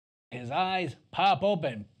His eyes pop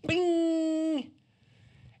open. Bing!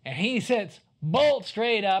 And he sits bolt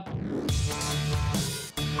straight up.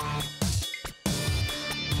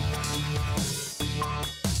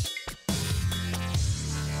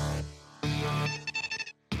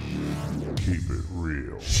 Keep it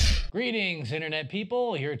real. Greetings, Internet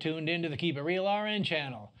people. You're tuned into the Keep It Real RN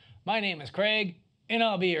channel. My name is Craig, and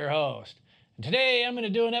I'll be your host. And today I'm going to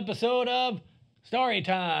do an episode of Story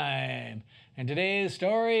Time. And today's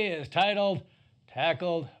story is titled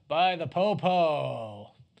Tackled by the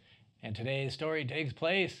Popo. And today's story takes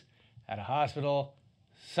place at a hospital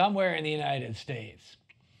somewhere in the United States.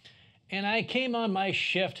 And I came on my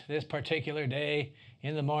shift this particular day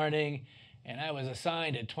in the morning, and I was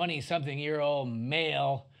assigned a 20-something-year-old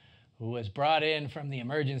male who was brought in from the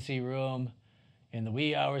emergency room in the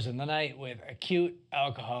wee hours of the night with acute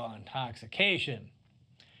alcohol intoxication.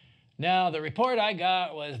 Now, the report I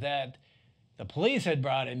got was that the police had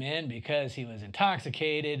brought him in because he was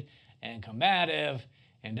intoxicated and combative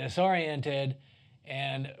and disoriented,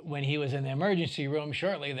 and when he was in the emergency room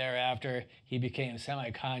shortly thereafter, he became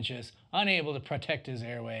semi-conscious, unable to protect his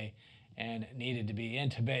airway, and needed to be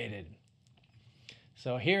intubated.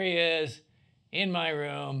 So here he is in my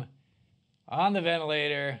room, on the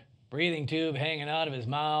ventilator, breathing tube hanging out of his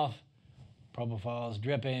mouth, propofol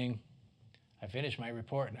dripping. I finished my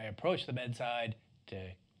report and I approached the bedside to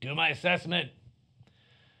do my assessment.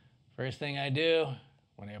 First thing I do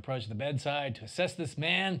when I approach the bedside to assess this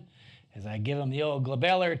man is I give him the old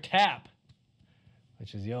glabellar tap,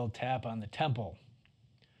 which is the old tap on the temple.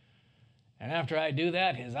 And after I do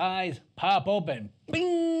that, his eyes pop open.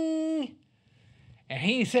 Bing! And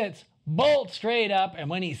he sits bolt straight up, and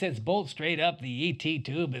when he sits bolt straight up, the ET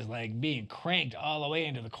tube is like being cranked all the way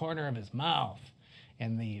into the corner of his mouth.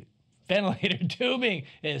 And the ventilator tubing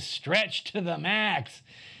is stretched to the max.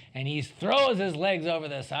 And he throws his legs over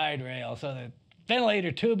the side rail, so the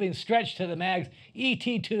ventilator tubing stretched to the max, ET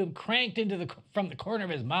tube cranked from the corner of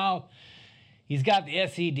his mouth. He's got the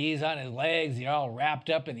SEDs on his legs. They're all wrapped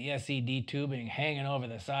up in the SED tubing hanging over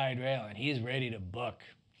the side rail, and he's ready to book.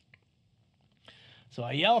 So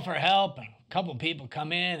I yell for help, and a couple people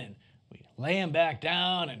come in, and we lay him back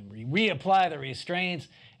down, and we reapply the restraints,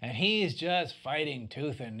 and he's just fighting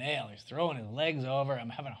tooth and nail. He's throwing his legs over. I'm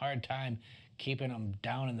having a hard time keeping him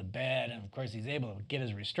down in the bed, and of course he's able to get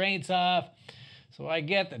his restraints off. So I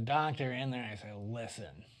get the doctor in there, and I say,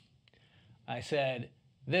 listen. I said,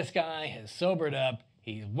 this guy has sobered up.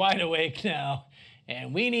 He's wide awake now,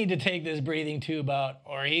 and we need to take this breathing tube out,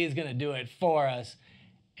 or he's going to do it for us,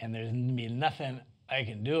 and there's going to be nothing I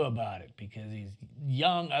can do about it because he's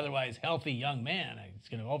young, otherwise healthy young man. He's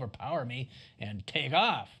going to overpower me and take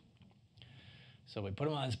off. So we put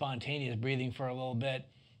him on spontaneous breathing for a little bit,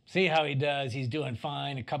 see how he does. He's doing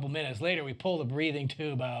fine. A couple minutes later, we pull the breathing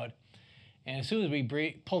tube out. And as soon as we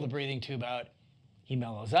pull the breathing tube out, he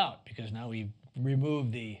mellows out because now we've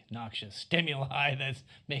removed the noxious stimuli that's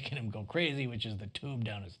making him go crazy, which is the tube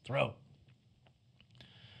down his throat.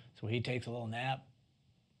 So he takes a little nap.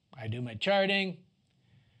 I do my charting.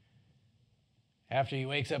 After he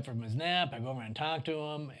wakes up from his nap, I go over and talk to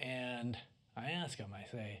him, and I ask him, I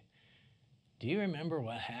say, do you remember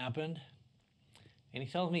what happened? And he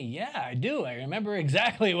tells me, yeah, I do. I remember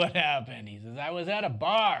exactly what happened. He says, I was at a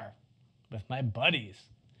bar with my buddies,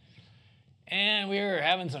 and we were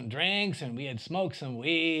having some drinks, and we had smoked some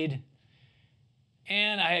weed,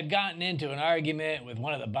 and I had gotten into an argument with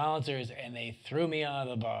one of the bouncers, and they threw me out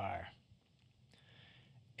of the bar.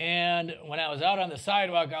 And when I was out on the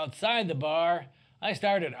sidewalk outside the bar, I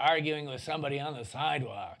started arguing with somebody on the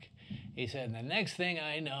sidewalk. He said, the next thing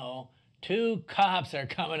I know, 2 cops are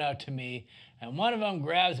coming up to me, and one of them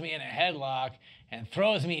grabs me in a headlock and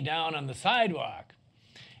throws me down on the sidewalk.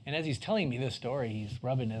 And as he's telling me this story, he's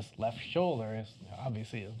rubbing his left shoulder.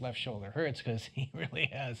 Obviously, his left shoulder hurts because he really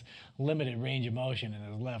has limited range of motion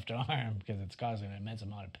in his left arm because it's causing an immense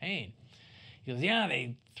amount of pain. He goes, yeah,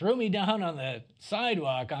 they threw me down on the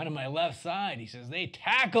sidewalk onto my left side. He says, they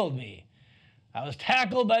tackled me. I was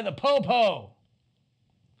tackled by the Popo.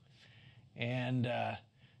 And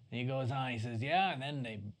he goes on, he says, yeah, and then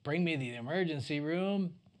they bring me to the emergency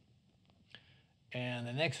room. And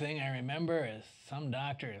the next thing I remember is some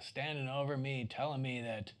doctor is standing over me telling me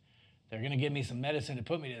that they're going to give me some medicine to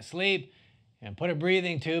put me to sleep and put a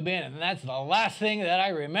breathing tube in. And that's the last thing that I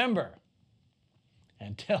remember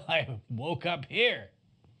until I woke up here.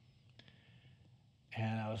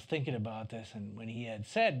 And I was thinking about this, and when he had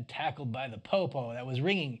said tackled by the Popo, that was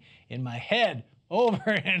ringing in my head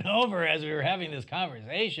over and over as we were having this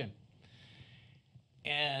conversation.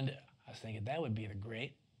 And I was thinking that would be the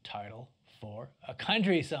great title for a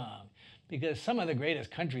country song, because some of the greatest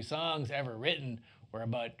country songs ever written were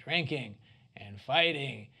about drinking and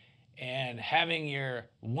fighting and having your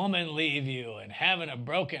woman leave you and having a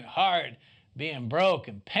broken heart, being broke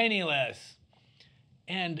and penniless.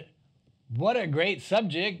 And what a great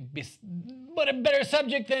subject, what a better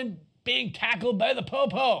subject than being tackled by the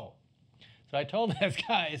popo. So I told this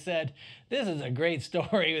guy, I said, this is a great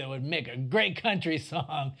story that would make a great country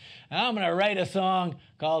song. And I'm going to write a song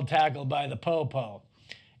called Tackled by the Popo.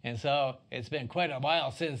 And so it's been quite a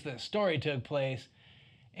while since this story took place.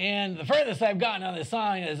 And the furthest I've gotten on this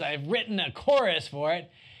song is I've written a chorus for it.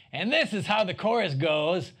 And this is how the chorus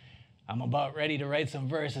goes. I'm about ready to write some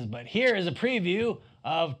verses, but here is a preview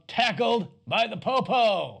of Tackled by the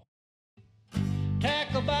Popo.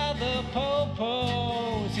 Tackled by the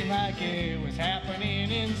popo, seemed like it was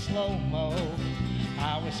happening in slow-mo.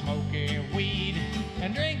 I was smoking weed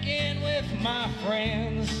and drinking with my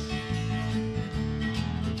friends.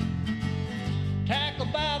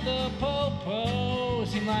 Tackled by the popo,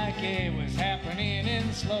 seemed like it was happening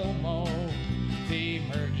in slow-mo. The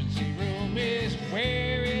emergency room is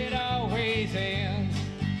where it always ends.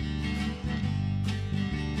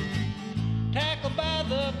 Tackled by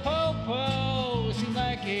the popo, seemed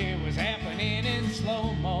like it was happening in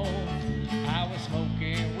slow-mo. I was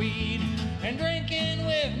smoking weed and drinking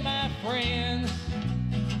with my friends.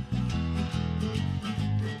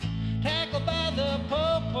 Tackled by the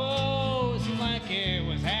popo, seemed like it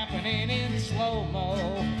was happening in slow-mo.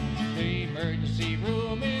 The emergency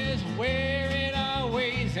room is where it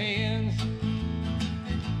always ends.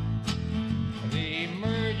 The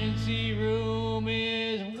emergency room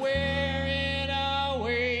is where it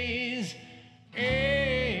always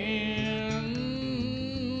ends.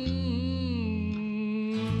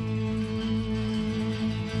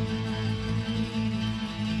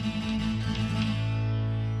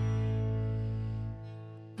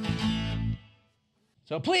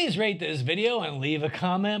 So please rate this video and leave a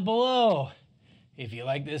comment below. If you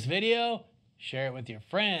like this video, share it with your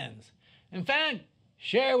friends. In fact,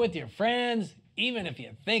 share it with your friends even if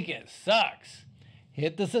you think it sucks.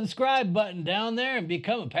 Hit the subscribe button down there and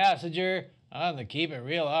become a passenger on the Keep It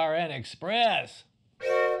Real RN Express.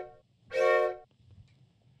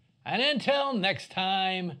 And until next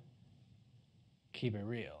time, keep it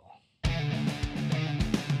real.